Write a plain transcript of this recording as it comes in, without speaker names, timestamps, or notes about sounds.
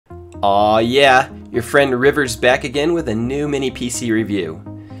Aw yeah, your friend River's back again with a new mini PC review.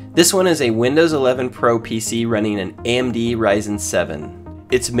 This one is a Windows 11 Pro PC running an AMD Ryzen 7.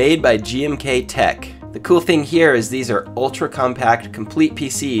 It's made by GMKTEC. The cool thing here is these are ultra compact complete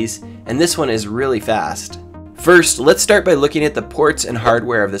PCs, and this one is really fast. First, let's start by looking at the ports and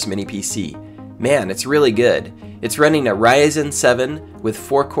hardware of this mini PC. Man, it's really good. It's running a Ryzen 7 with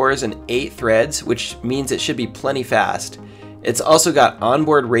 4 cores and 8 threads, which means it should be plenty fast. It's also got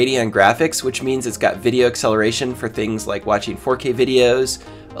onboard Radeon graphics, which means it's got video acceleration for things like watching 4K videos,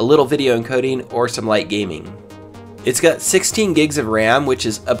 a little video encoding, or some light gaming. It's got 16 gigs of RAM, which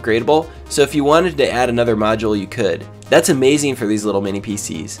is upgradable, so if you wanted to add another module, you could. That's amazing for these little mini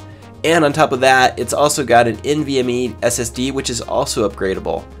PCs. And on top of that, it's also got an NVMe SSD, which is also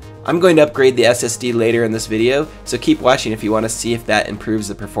upgradable. I'm going to upgrade the SSD later in this video, so keep watching if you want to see if that improves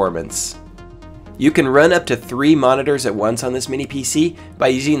the performance. You can run up to 3 monitors at once on this mini PC by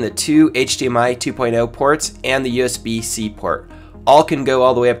using the 2 HDMI 2.0 ports and the USB-C port. All can go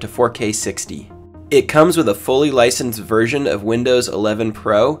all the way up to 4K 60. It comes with a fully licensed version of Windows 11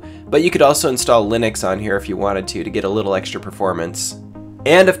 Pro, but you could also install Linux on here if you wanted to get a little extra performance.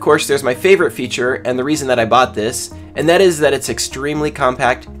 And of course there's my favorite feature and the reason that I bought this, and that is that it's extremely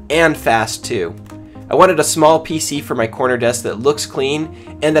compact and fast too. I wanted a small PC for my corner desk that looks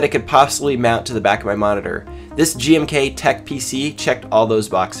clean and that I could possibly mount to the back of my monitor. This GMKTEC PC checked all those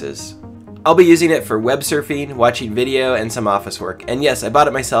boxes. I'll be using it for web surfing, watching video, and some office work. And yes, I bought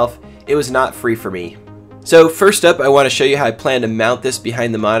it myself. It was not free for me. So first up, I want to show you how I plan to mount this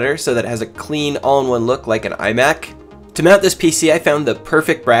behind the monitor so that it has a clean all-in-one look like an iMac. To mount this PC, I found the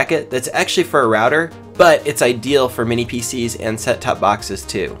perfect bracket that's actually for a router, but it's ideal for mini PCs and set-top boxes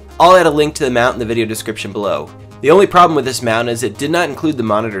too. I'll add a link to the mount in the video description below. The only problem with this mount is it did not include the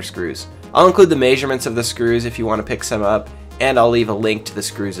monitor screws. I'll include the measurements of the screws if you want to pick some up, and I'll leave a link to the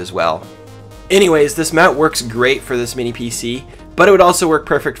screws as well. Anyways, this mount works great for this mini PC, but it would also work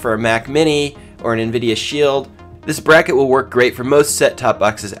perfect for a Mac Mini or an NVIDIA Shield. This bracket will work great for most set-top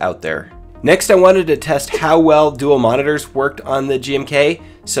boxes out there. Next, I wanted to test how well dual monitors worked on the GMK,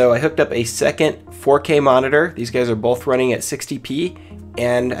 so I hooked up a second 4K monitor. These guys are both running at 60p,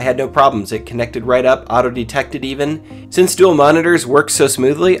 and I had no problems. It connected right up, auto-detected even. Since dual monitors work so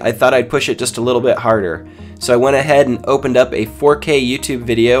smoothly, I thought I'd push it just a little bit harder. So I went ahead and opened up a 4K YouTube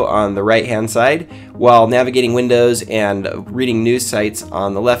video on the right-hand side, while navigating Windows and reading news sites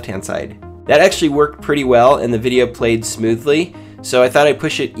on the left-hand side. That actually worked pretty well, and the video played smoothly. So I thought I'd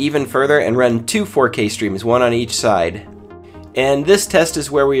push it even further and run 2 4K streams, one on each side. And this test is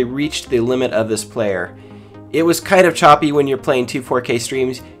where we reached the limit of this player. It was kind of choppy when you're playing 2 4K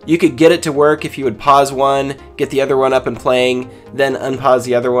streams. You could get it to work if you would pause one, get the other one up and playing, then unpause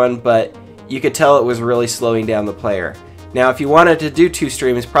the other one, but you could tell it was really slowing down the player. Now if you wanted to do 2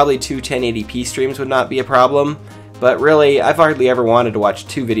 streams, probably 2 1080p streams would not be a problem, but really I've hardly ever wanted to watch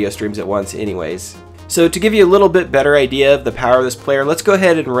 2 video streams at once anyways. So to give you a little bit better idea of the power of this player, let's go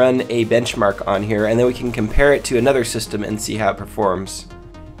ahead and run a benchmark on here, and then we can compare it to another system and see how it performs.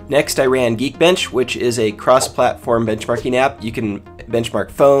 Next, I ran Geekbench, which is a cross-platform benchmarking app. You can benchmark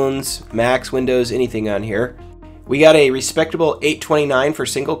phones, Macs, Windows, anything on here. We got a respectable 829 for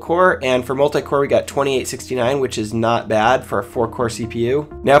single core, and for multi-core we got 2869, which is not bad for a 4-core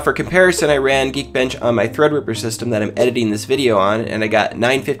CPU. Now for comparison, I ran Geekbench on my Threadripper system that I'm editing this video on, and I got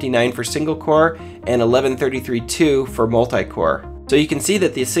 959 for single core and 1133.2 for multi-core. So you can see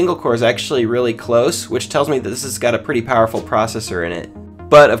that the single core is actually really close, which tells me that this has got a pretty powerful processor in it.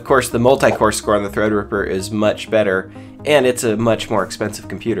 But of course the multi-core score on the Threadripper is much better, and it's a much more expensive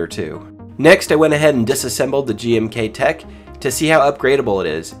computer too. Next, I went ahead and disassembled the GMKTEC to see how upgradable it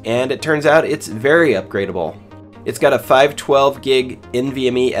is, and it turns out it's very upgradable. It's got a 512 gig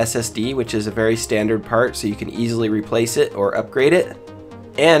NVMe SSD, which is a very standard part, so you can easily replace it or upgrade it.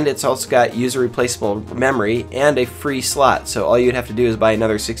 And it's also got user replaceable memory and a free slot, so all you'd have to do is buy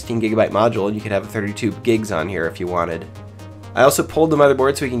another 16 gigabyte module and you could have 32 gigs on here if you wanted. I also pulled the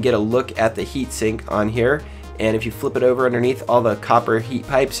motherboard so we can get a look at the heatsink on here. And if you flip it over underneath all the copper heat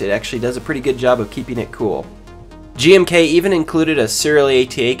pipes, it actually does a pretty good job of keeping it cool. GMK even included a serial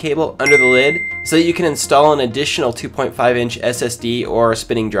ATA cable under the lid so that you can install an additional 2.5-inch SSD or a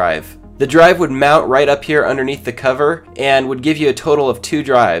spinning drive. The drive would mount right up here underneath the cover and would give you a total of 2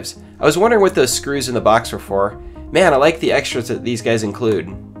 drives. I was wondering what those screws in the box were for. Man, I like the extras that these guys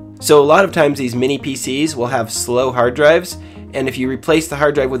include. So a lot of times these mini PCs will have slow hard drives, and if you replace the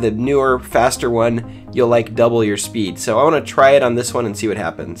hard drive with a newer, faster one, you'll like double your speed. So I want to try it on this one and see what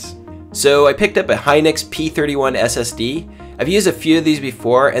happens. So I picked up a Hynix P31 SSD. I've used a few of these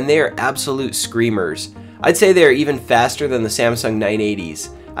before and they are absolute screamers. I'd say they are even faster than the Samsung 980s.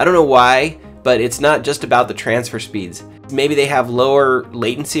 I don't know why, but it's not just about the transfer speeds. Maybe they have lower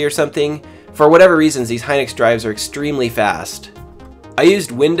latency or something. For whatever reasons, these Hynix drives are extremely fast. I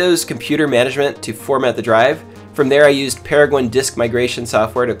used Windows Computer Management to format the drive. From there I used Paragon disk migration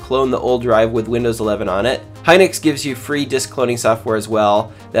software to clone the old drive with Windows 11 on it. Hynix gives you free disk cloning software as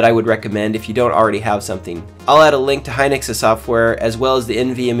well that I would recommend if you don't already have something. I'll add a link to Hynix's software as well as the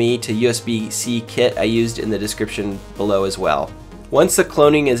NVMe to USB-C kit I used in the description below as well. Once the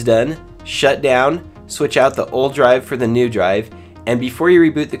cloning is done, shut down, switch out the old drive for the new drive, and before you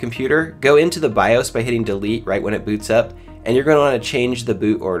reboot the computer, go into the BIOS by hitting delete right when it boots up, and you're going to want to change the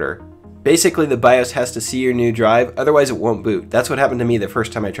boot order. Basically, the BIOS has to see your new drive, otherwise it won't boot. That's what happened to me the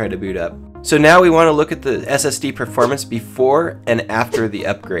first time I tried to boot up. So now we want to look at the SSD performance before and after the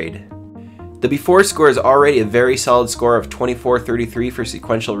upgrade. The before score is already a very solid score of 2433 for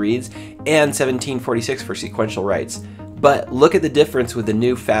sequential reads and 1746 for sequential writes. But look at the difference with the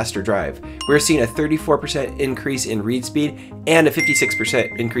new faster drive. We're seeing a 34% increase in read speed and a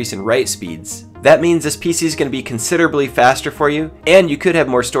 56% increase in write speeds. That means this PC is going to be considerably faster for you, and you could have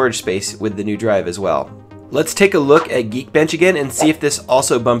more storage space with the new drive as well. Let's take a look at Geekbench again and see if this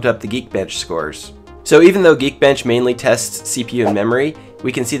also bumped up the Geekbench scores. So even though Geekbench mainly tests CPU and memory,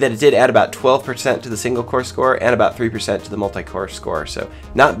 we can see that it did add about 12% to the single core score and about 3% to the multi-core score, so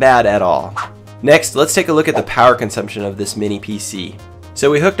not bad at all. Next, let's take a look at the power consumption of this mini PC.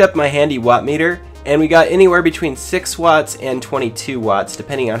 So we hooked up my handy watt meter, and we got anywhere between 6 watts and 22 watts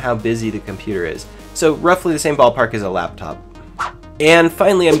depending on how busy the computer is. So roughly the same ballpark as a laptop. And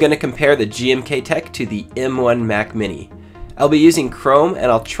finally, I'm going to compare the GMKTEC to the M1 Mac Mini. I'll be using Chrome, and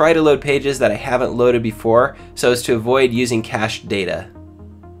I'll try to load pages that I haven't loaded before so as to avoid using cached data.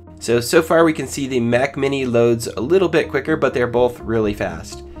 So far we can see the Mac Mini loads a little bit quicker, but they're both really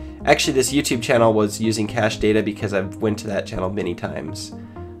fast. Actually, this YouTube channel was using cache data because I've went to that channel many times.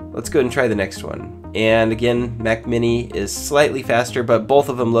 Let's go ahead and try the next one. And again, Mac Mini is slightly faster, but both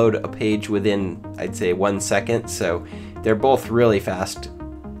of them load a page within, I'd say, 1 second, so they're both really fast.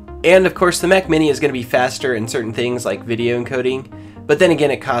 And of course, the Mac Mini is going to be faster in certain things like video encoding, but then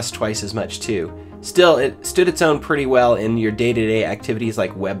again, it costs twice as much too. Still, it stood its own pretty well in your day-to-day activities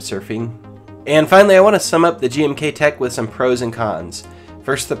like web surfing. And finally, I want to sum up the GMKTEC with some pros and cons.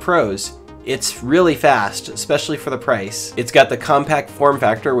 First, the pros. It's really fast, especially for the price. It's got the compact form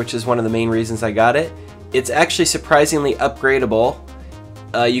factor, which is one of the main reasons I got it. It's actually surprisingly upgradable.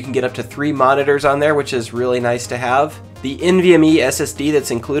 You can get up to 3 monitors on there, which is really nice to have. The NVMe SSD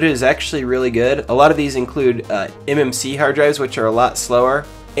that's included is actually really good. A lot of these include MMC hard drives, which are a lot slower.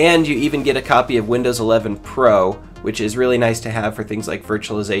 And you even get a copy of Windows 11 Pro, which is really nice to have for things like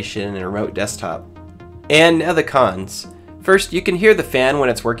virtualization and remote desktop. And now the cons. First, you can hear the fan when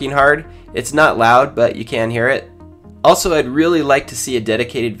it's working hard. It's not loud, but you can hear it. Also, I'd really like to see a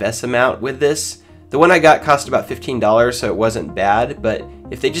dedicated VESA mount with this. The one I got cost about $15, so it wasn't bad, but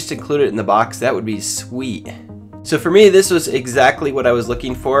if they just included it in the box, that would be sweet. So for me, this was exactly what I was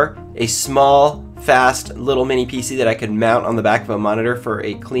looking for. A small, fast, little mini PC that I could mount on the back of a monitor for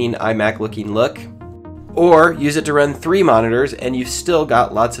a clean iMac looking look. Or use it to run 3 monitors, and you've still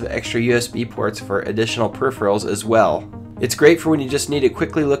got lots of extra USB ports for additional peripherals as well. It's great for when you just need to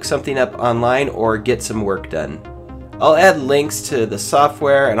quickly look something up online or get some work done. I'll add links to the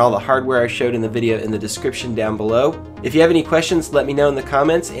software and all the hardware I showed in the video in the description down below. If you have any questions, let me know in the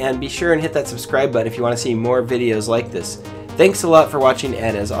comments, and be sure and hit that subscribe button if you want to see more videos like this. Thanks a lot for watching,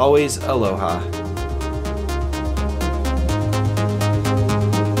 and as always, aloha.